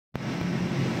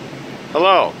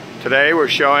Hello, today we're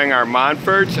showing our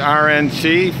Monforts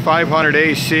RNC 500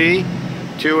 AC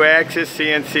 2-axis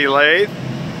CNC lathe.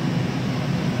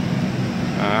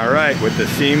 Alright, with the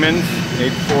Siemens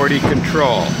 840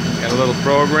 control. Got a little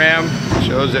program,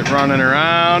 shows it running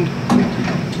around,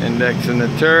 indexing the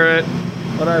turret.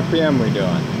 What RPM we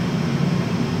doing?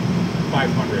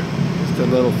 500. Just a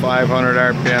little 500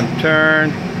 RPM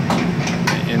turn.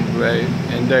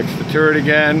 Index the turret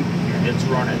again. It's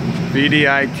running.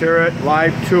 VDI turret,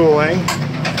 live tooling.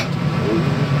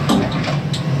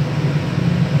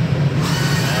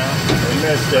 We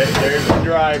missed it. There's the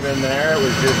drive in there. It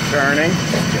was just turning.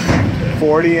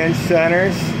 40-inch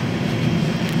centers.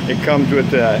 It comes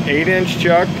with an 8-inch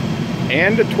chuck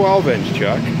and a 12-inch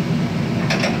chuck.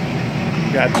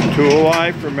 Got the tool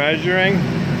live for measuring.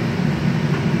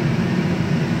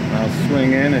 I'll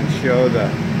swing in and show the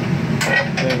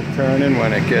thing turning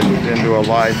when it gets into a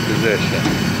live position.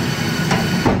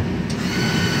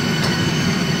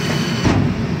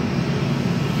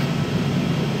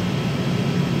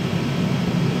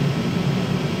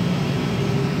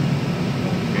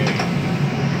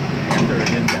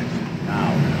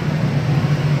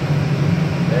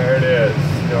 There it is,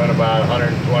 doing about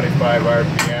 125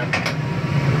 RPM.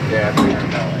 Yeah,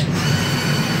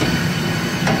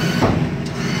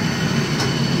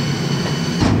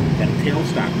 Got a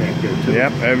tailstock back there too.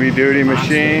 Yep, heavy duty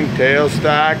machine,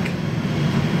 tailstock.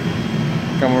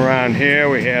 Come around here,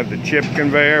 we have the chip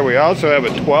conveyor. We also have a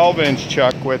 12-inch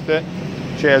chuck with it,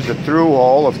 which has a through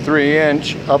hole of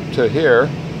 3-inch up to here.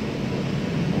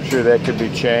 I'm sure that could be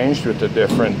changed with a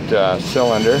different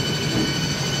cylinder.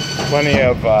 Plenty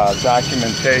of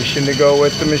documentation to go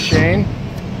with the machine.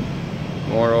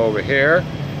 More over here.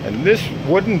 And this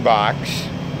wooden box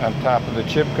on top of the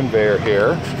chip conveyor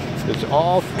here is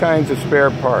all kinds of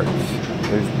spare parts.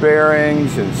 There's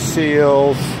bearings and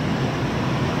seals,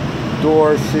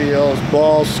 door seals,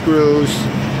 ball screws,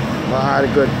 a lot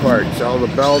of good parts. All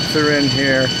the belts are in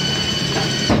here.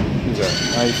 It's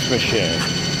a nice machine.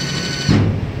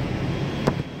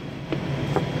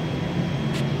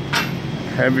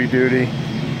 Heavy duty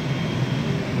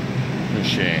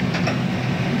machine.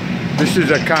 This is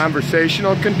a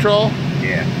conversational control?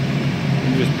 Yeah.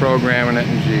 I'm just programming it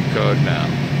in G code now.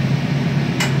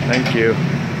 Thank you.